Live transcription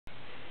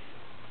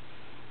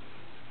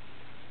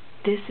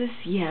This is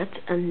yet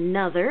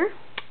another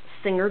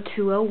Singer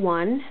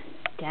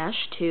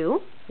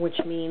 201-2, which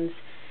means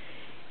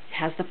it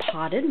has the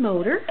potted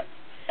motor.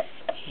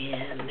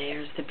 And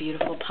there's the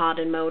beautiful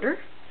potted motor,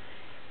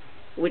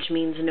 which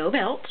means no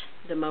belt.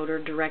 The motor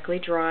directly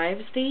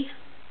drives the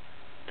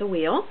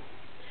wheel,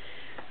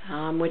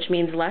 which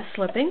means less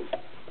slipping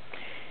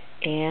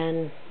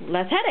and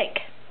less headache.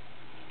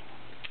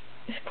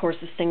 Of course,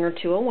 the Singer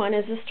 201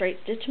 is a straight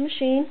stitch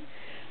machine.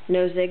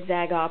 No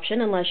zigzag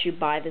option unless you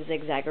buy the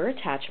zigzagger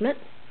attachment.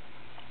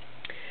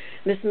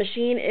 This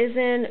machine is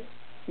in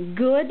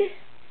good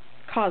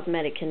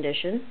cosmetic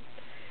condition.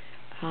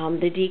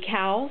 The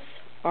decals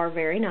are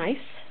very nice,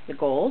 the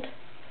gold.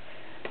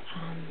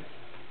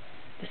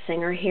 The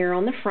Singer here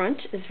on the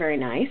front is very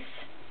nice.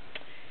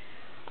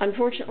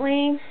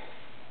 Unfortunately,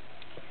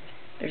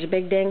 there's a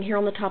big ding here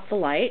on the top of the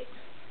light,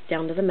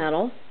 down to the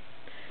metal.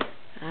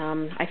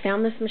 I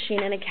found this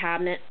machine in a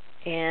cabinet,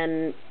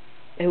 and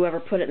whoever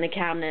put it in the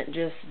cabinet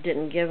just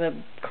didn't give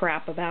a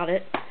crap about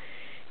it,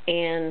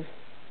 and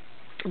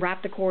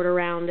wrapped the cord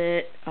around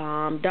it,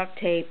 duct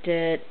taped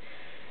it,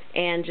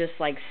 and just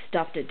like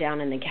stuffed it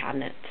down in the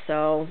cabinet.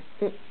 So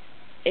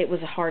it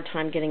was a hard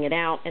time getting it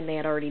out, and they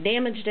had already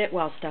damaged it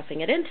while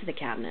stuffing it into the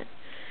cabinet,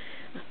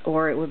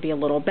 or it would be a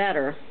little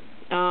better.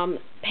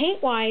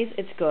 Paint wise,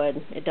 it's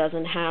good. It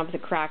doesn't have the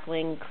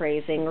crackling,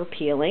 crazing, or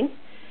peeling.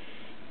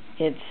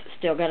 It's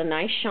still got a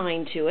nice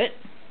shine to it.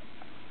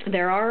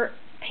 There are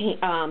paint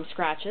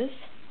scratches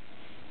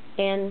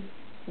and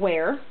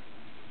wear,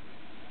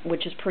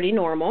 which is pretty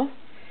normal.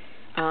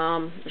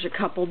 There's a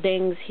couple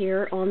dings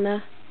here on the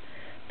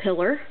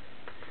pillar.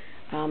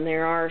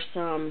 There are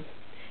some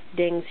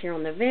dings here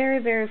on the very,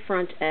 very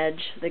front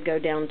edge that go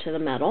down to the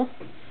metal.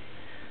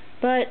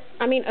 But,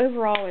 I mean,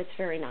 overall, it's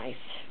very nice.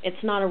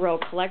 It's not a real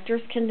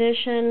collector's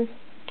condition.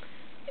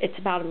 It's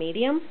about a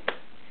medium.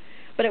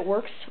 But it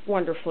works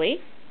wonderfully.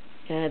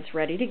 And it's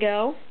ready to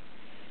go.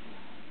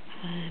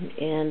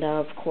 And,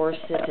 of course,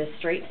 it's a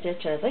straight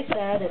stitch, as I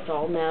said. It's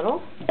all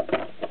metal.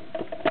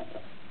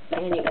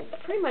 And you can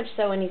pretty much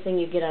sew anything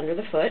you get under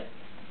the foot.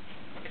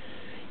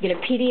 You get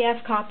a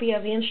PDF copy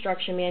of the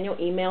instruction manual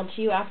emailed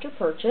to you after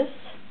purchase.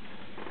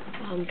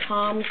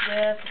 Comes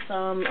with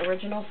some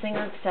original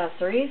Singer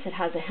accessories. It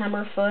has a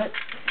hemmer foot,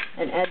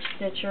 an edge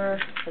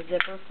stitcher, a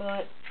zipper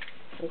foot,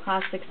 some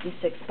Class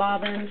 66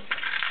 bobbins,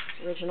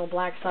 original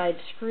black side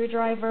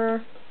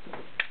screwdriver,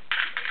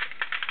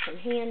 some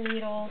hand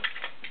needles,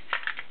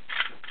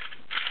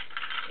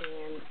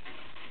 and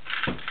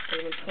they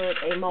even put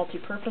a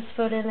multi-purpose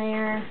foot in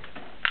there,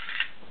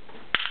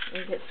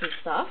 and get some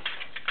stuff.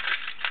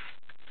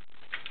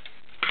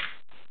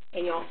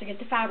 And you also get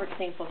the fabric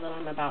samples that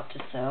I'm about to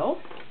sew.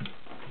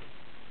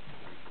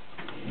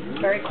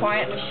 Very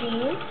quiet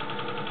machine.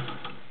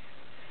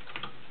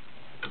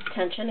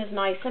 Tension is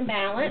nice and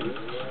balanced.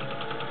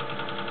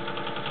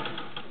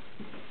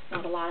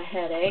 Not a lot of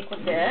headache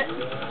with it.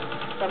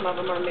 Some of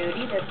them are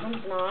moody. This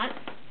one's not.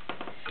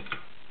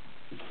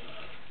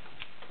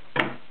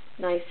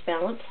 Nice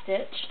balanced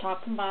stitch,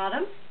 top and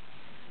bottom.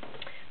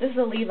 This is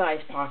a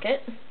Levi's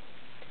pocket.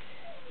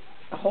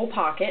 A whole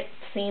pocket,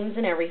 seams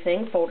and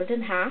everything, folded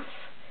in half,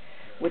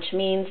 which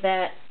means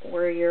that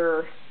where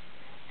your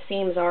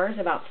seams are is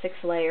about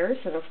 6 layers,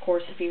 and of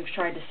course if you've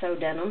tried to sew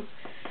denim,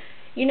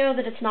 you know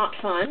that it's not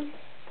fun,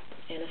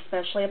 and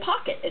especially a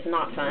pocket is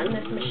not fun.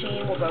 This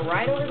machine will go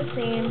right over the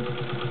seam,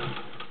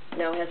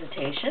 no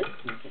hesitation.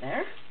 Looky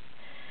there.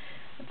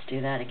 Let's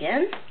do that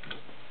again.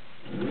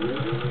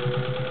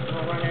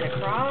 We'll run it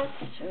across.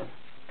 Oh,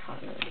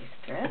 caught another piece of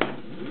thread.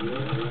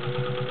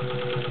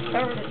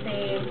 Over the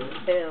seam,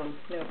 boom,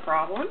 no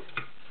problem.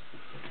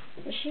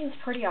 The machine's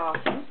pretty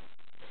awesome.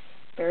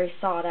 Very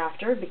sought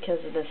after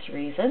because of this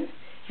reason.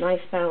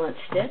 Nice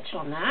balanced stitch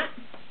on that.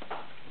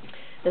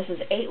 This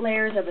is 8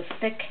 layers of a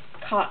thick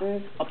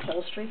cotton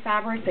upholstery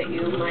fabric that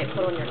you might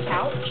put on your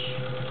couch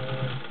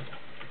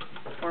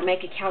or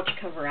make a couch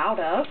cover out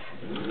of.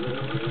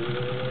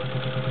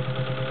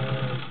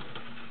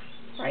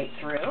 Right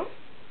through.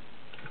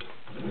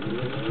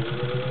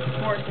 Of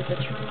course, it's a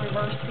true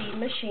reverse seam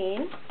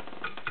machine.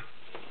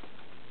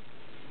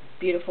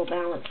 Beautiful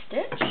balanced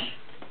stitch.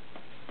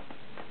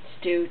 Let's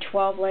do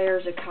 12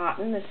 layers of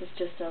cotton. This is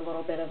just a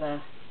little bit of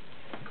a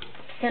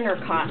thinner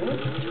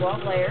cotton.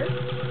 12 layers.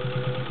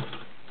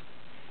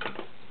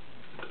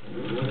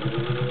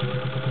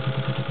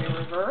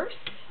 Reverse.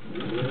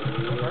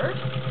 Reverse.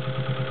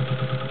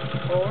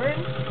 Forward.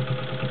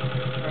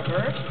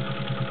 Reverse.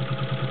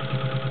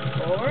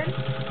 Forward.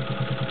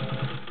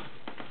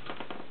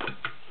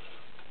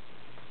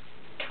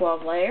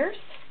 12 layers.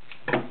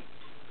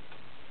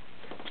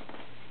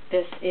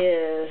 This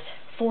is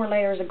 4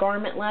 layers of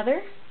garment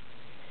leather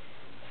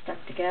stuck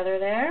together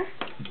there.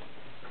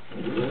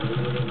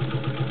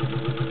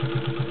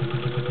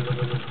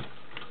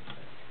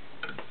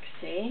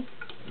 See?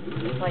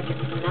 Looks like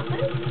it's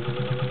nothing.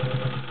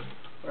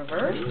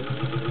 Reverse.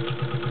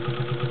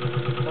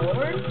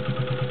 Forward.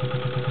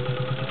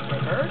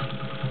 Reverse.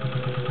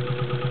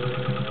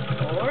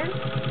 Forward.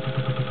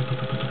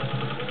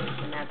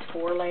 And that's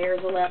 4 layers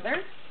of leather.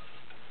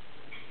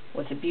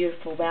 with a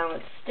beautiful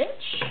balanced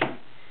stitch.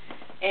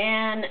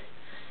 And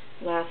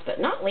last but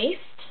not least,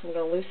 I'm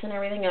going to loosen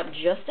everything up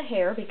just a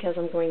hair because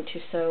I'm going to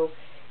sew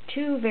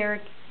 2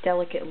 very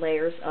delicate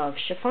layers of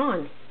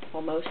chiffon,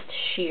 almost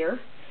sheer,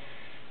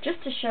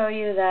 just to show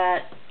you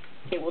that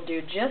it will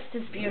do just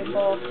as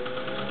beautiful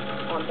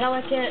on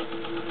delicate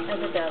as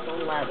it does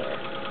on leather.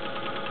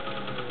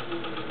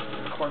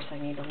 Of course, I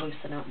need to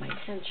loosen up my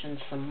tension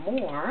some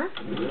more.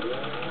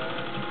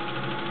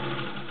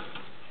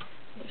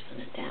 Loosen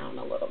it down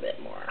a little bit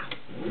more.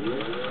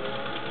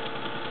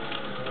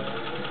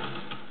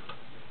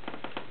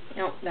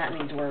 Nope, that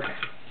needs work.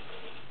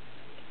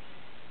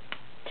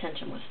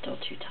 Tension was still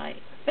too tight,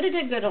 but it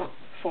did good on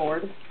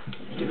forward.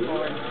 Let's do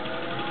forward.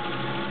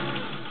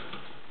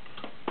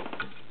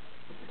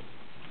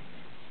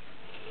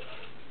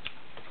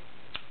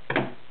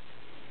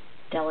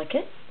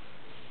 Delicate.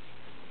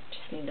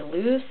 Just need to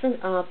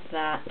loosen up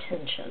that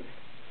tension.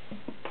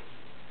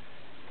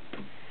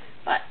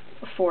 But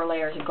 4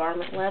 layers of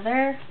garment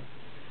leather,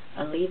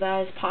 a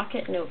Levi's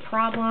pocket, no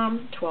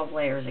problem, 12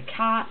 layers of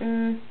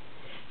cotton.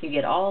 You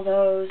get all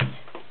those.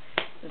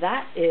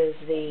 That is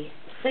the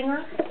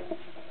Singer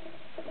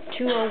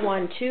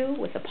 2012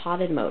 with a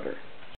potted motor.